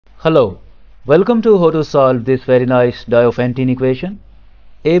Hello, welcome to how to solve this very nice Diophantine equation.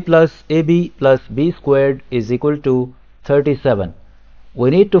 A plus AB plus B squared is equal to 37.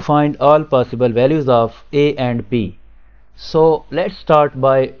 We need to find all possible values of A and B. So let's start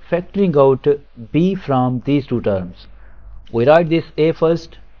by factoring out B from these two terms. We write this A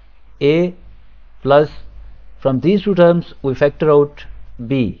first, A plus from these two terms we factor out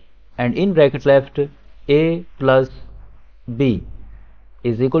B, and in bracket left A plus B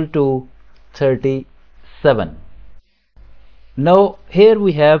is equal to 37. Now here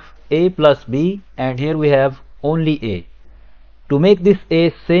we have A plus B and here we have only A. To make this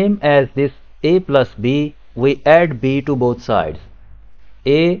A same as this A plus B, we add B to both sides.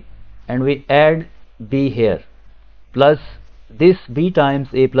 A and we add B here, plus this B times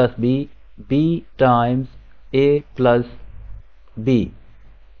A plus B, B times A plus B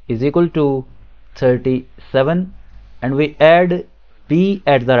is equal to 37, and we add B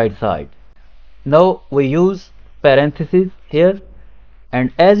at the right side. Now we use parentheses here,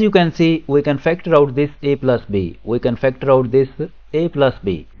 and as you can see we can factor out this A plus B. We can factor out this A plus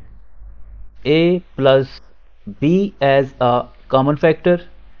B. A plus B as a common factor,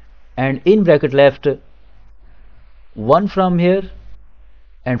 and in bracket left 1 from here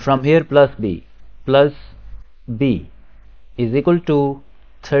and from here plus B is equal to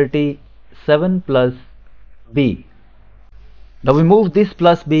 37 plus B. Now we move this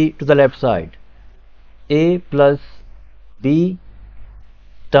plus B to the left side. A plus B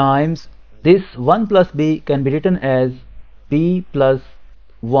times this 1 plus B can be written as B plus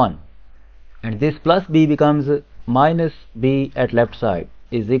 1, and this plus B becomes minus B at left side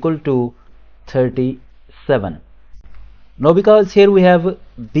is equal to 37. Now because here we have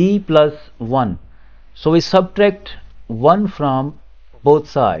B plus 1, so we subtract 1 from both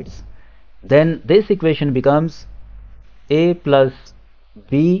sides. Then this equation becomes A plus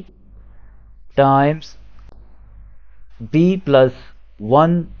B times B plus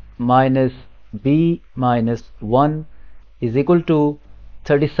 1 minus B minus 1 is equal to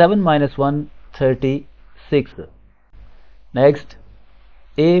 37 minus 1, 36. Next,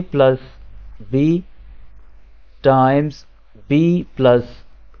 A plus B times B plus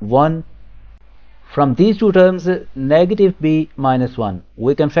 1. From these two terms, negative B minus 1,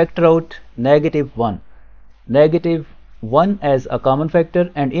 we can factor out negative 1. Negative 1 as a common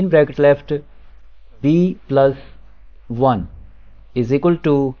factor, and in bracket left B plus 1 is equal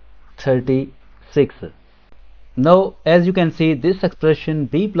to 36. Now as you can see, this expression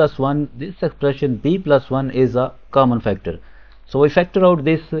B plus 1, this expression B plus 1 is a common factor. So we factor out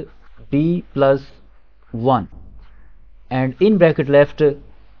this B plus 1, and in bracket left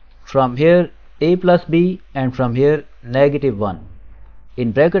from here A plus B and from here negative 1.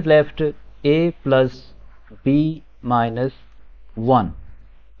 In bracket left A plus B minus 1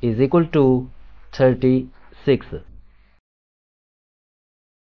 is equal to 36.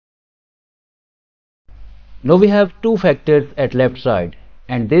 Now we have two factors at left side,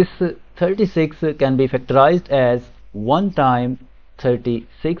 and this 36 can be factorized as 1 times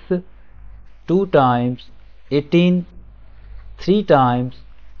 36, 2 times 18, 3 times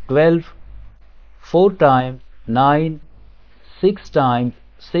 12, 4 times 9, 6 times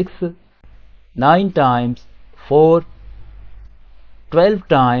 6, 9 times 4, 12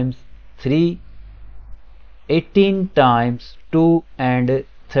 times 3, 18 times 2, and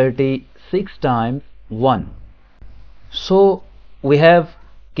 36 times 1. So we have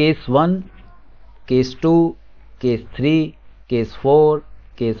case 1, case 2, case 3, case 4,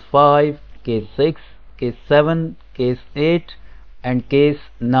 case 5, case 6, case 7, case 8, and case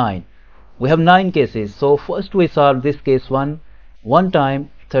 9. We have 9 cases. So first we solve this case 1, 1 times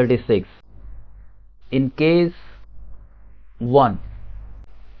 36. In case 1,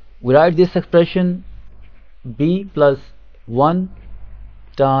 we write this expression B plus 1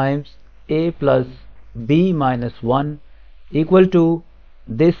 times A plus B minus 1 equal to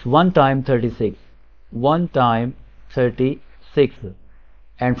this 1 times 36, 1 times 36,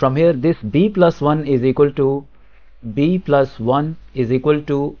 and from here this B plus 1 is equal to B plus 1 is equal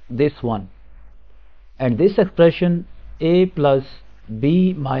to this one, and this expression A plus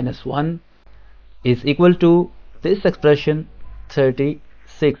B minus 1 is equal to this expression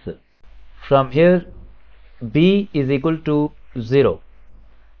 36. From here B is equal to 0,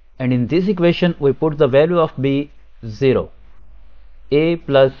 and in this equation we put the value of B 0. A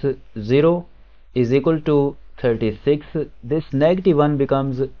plus 0 is equal to 36. This negative 1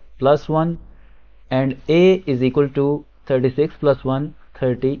 becomes plus 1, and A is equal to 36 plus 1,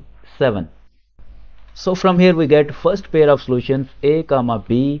 37. So from here we get first pair of solutions A comma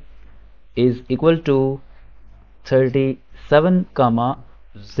B is equal to 37 comma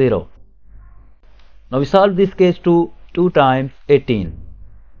 0. Now we solve this case to 2 times 18.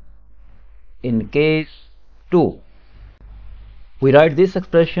 In case 2, we write this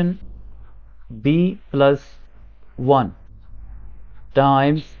expression b plus 1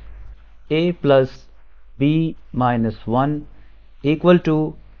 times a plus b minus 1 equal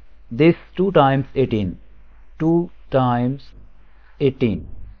to this 2 times 18. 2 times 18.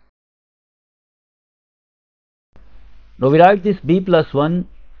 Now we write this b plus 1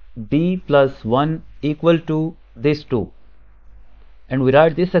 equal to this 2, and we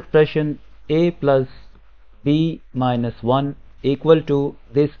write this expression a plus b minus 1 equal to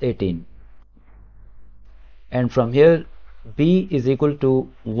this 18, and from here b is equal to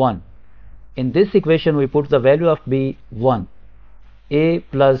 1. In this equation we put the value of b 1. A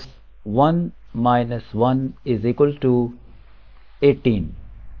plus 1 minus 1 is equal to 18,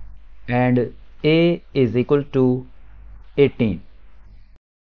 and a is equal to 18.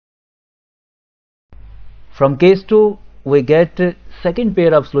 From case 2 we get second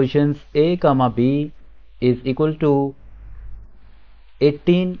pair of solutions a comma b is equal to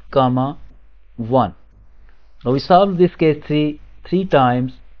 18 comma 1. Now we solve this case 3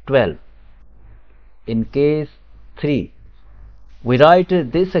 times 12. In case 3 we write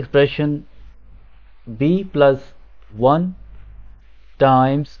this expression b plus 1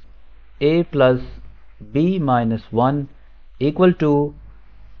 times a plus b minus 1 equal to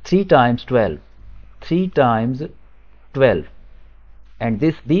 3 times 12. 3 times 12, and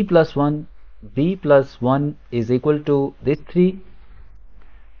this b plus 1 is equal to this 3,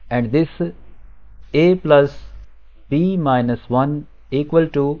 and this a plus b minus 1 equal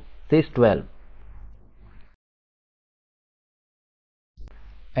to this 12,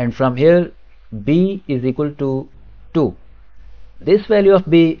 and from here b is equal to 2. This value of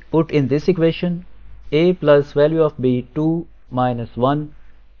b put in this equation, a plus value of b 2 minus 1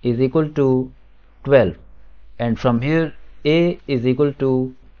 is equal to 12, and from here a is equal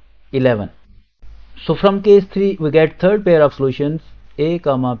to 11. So from case 3 we get third pair of solutions a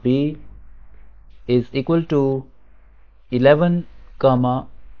comma b is equal to 11 comma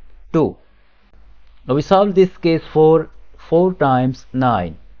 2. Now we solve this case 4 times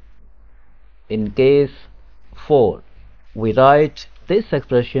 9. In case 4 we write this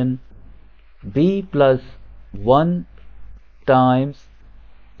expression b plus 1 times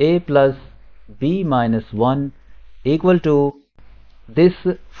a plus b minus 1 equal to this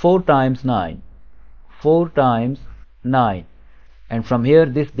 4 times 9, and from here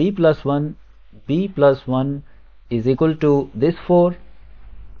this b plus 1 is equal to this 4,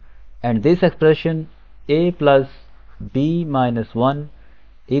 and this expression a plus b minus 1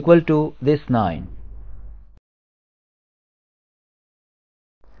 equal to this 9.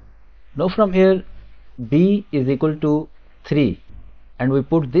 Now from here b is equal to 3, and we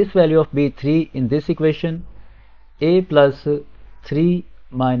put this value of b 3 in this equation, a plus 3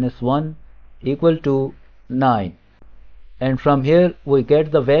 minus 1 equal to 9, and from here we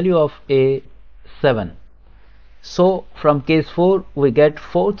get the value of a 7. So from case 4 we get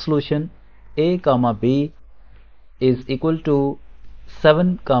fourth solution a comma b is equal to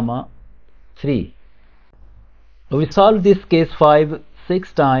 7 comma 3. We solve this case 5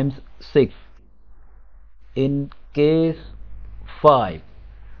 6 times 6. In case 5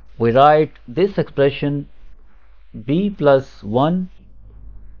 we write this expression b plus 1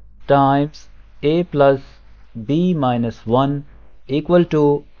 times a plus b minus 1 equal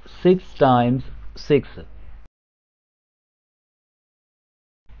to 6 times 6,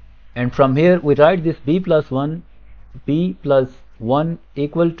 and from here we write this b plus 1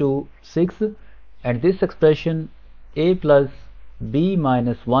 equal to 6, and this expression a plus b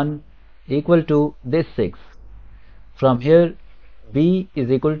minus 1 equal to this 6. From here b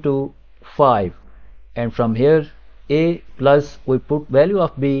is equal to 5, and from here a plus we put value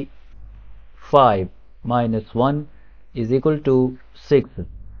of b 5 minus 1 is equal to 6,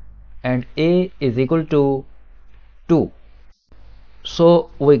 and a is equal to 2. So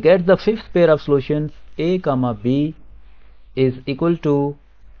we get the fifth pair of solutions a comma b is equal to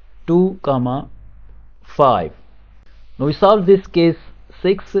 2 comma 5. Now we solve this case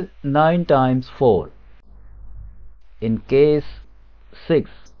 6 9 times 4. In case 6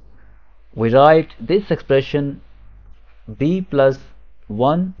 we write this expression b plus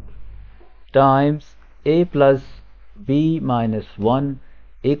 1 times a plus b minus 1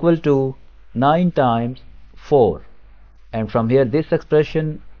 equal to 9 times 4, and from here this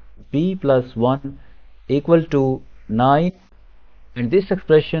expression b plus 1 equal to 9, and this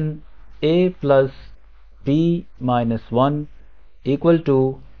expression a plus b minus 1 equal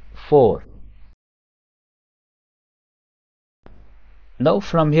to 4. Now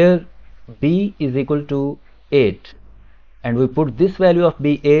from here b is equal to 8, and we put this value of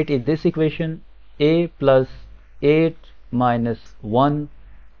b 8 in this equation. A plus 8 minus 1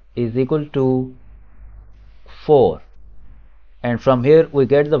 is equal to 4, and from here we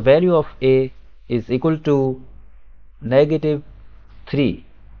get the value of a is equal to negative 3.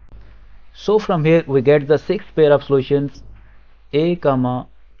 So from here we get the sixth pair of solutions. A comma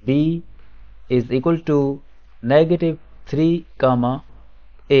b is equal to negative 3 comma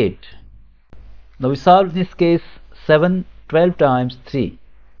 8. Now we solve this case 7 12 times 3.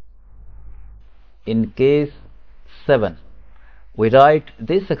 In case 7, we write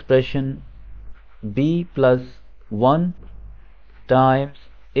this expression b plus 1 times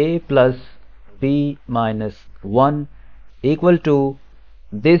a plus b minus 1 equal to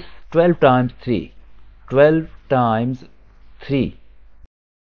this 12 times 3. 12 times 3.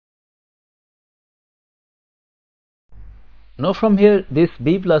 Now from here this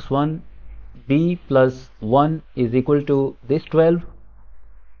b plus 1 is equal to this 12,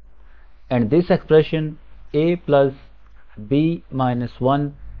 and this expression a plus b minus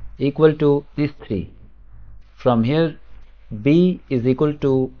 1 equal to this 3. From here b is equal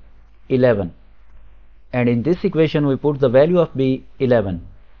to 11, and in this equation we put the value of b 11.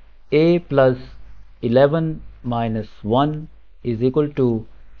 A plus 11 minus 1 is equal to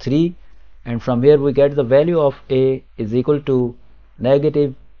 3, and from here we get the value of a is equal to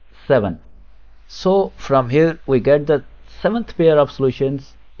negative 7. So from here we get the seventh pair of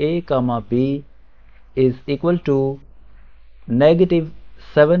solutions. A comma b is equal to negative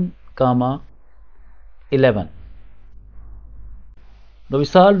 7 comma 11. Now we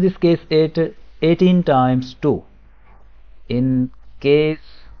solve this case 18 times 2. In case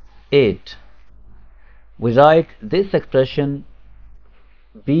 8, we write this expression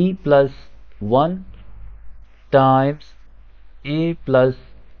b plus 1 times a plus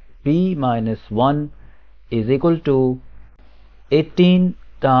b minus 1 is equal to 18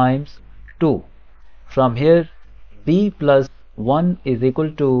 times 2. From here b plus 1 is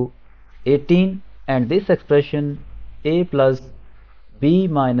equal to 18, and this expression a plus b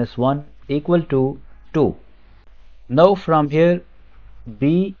minus 1 equal to 2. Now from here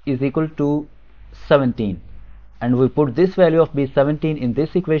b is equal to 17, and we put this value of b 17 in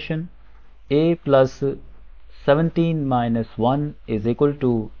this equation. A plus 17 minus 1 is equal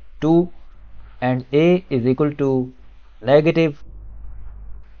to 2, and a is equal to negative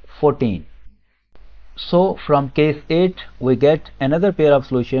 14. So from case 8 we get another pair of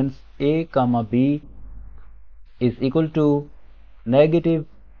solutions. A comma b is equal to negative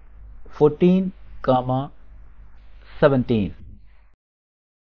 14 comma 17.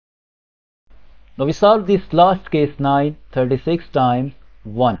 Now we solve this last case 9 36 times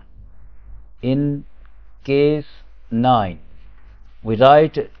 1. In case 9, we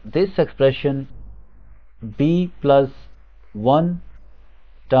write this expression b plus 1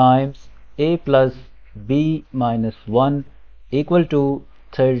 times a plus b minus 1 equal to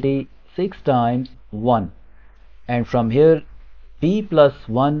 36 times 1, and from here b plus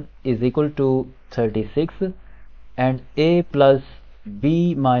 1 is equal to 36, and a plus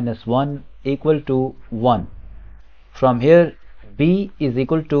b minus 1 equal to 1. From here b is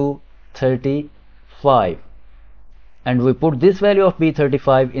equal to 35, and we put this value of b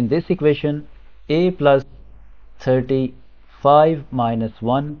 35 in this equation. A plus 35 minus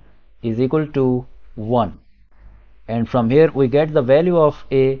 1 is equal to 1, and from here we get the value of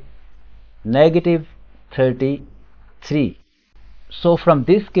a negative 33. So from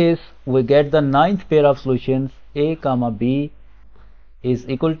this case we get the ninth pair of solutions. A comma b is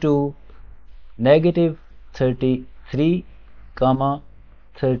equal to negative 33 comma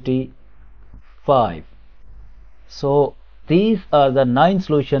 35. So these are the 9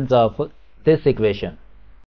 solutions of this equation.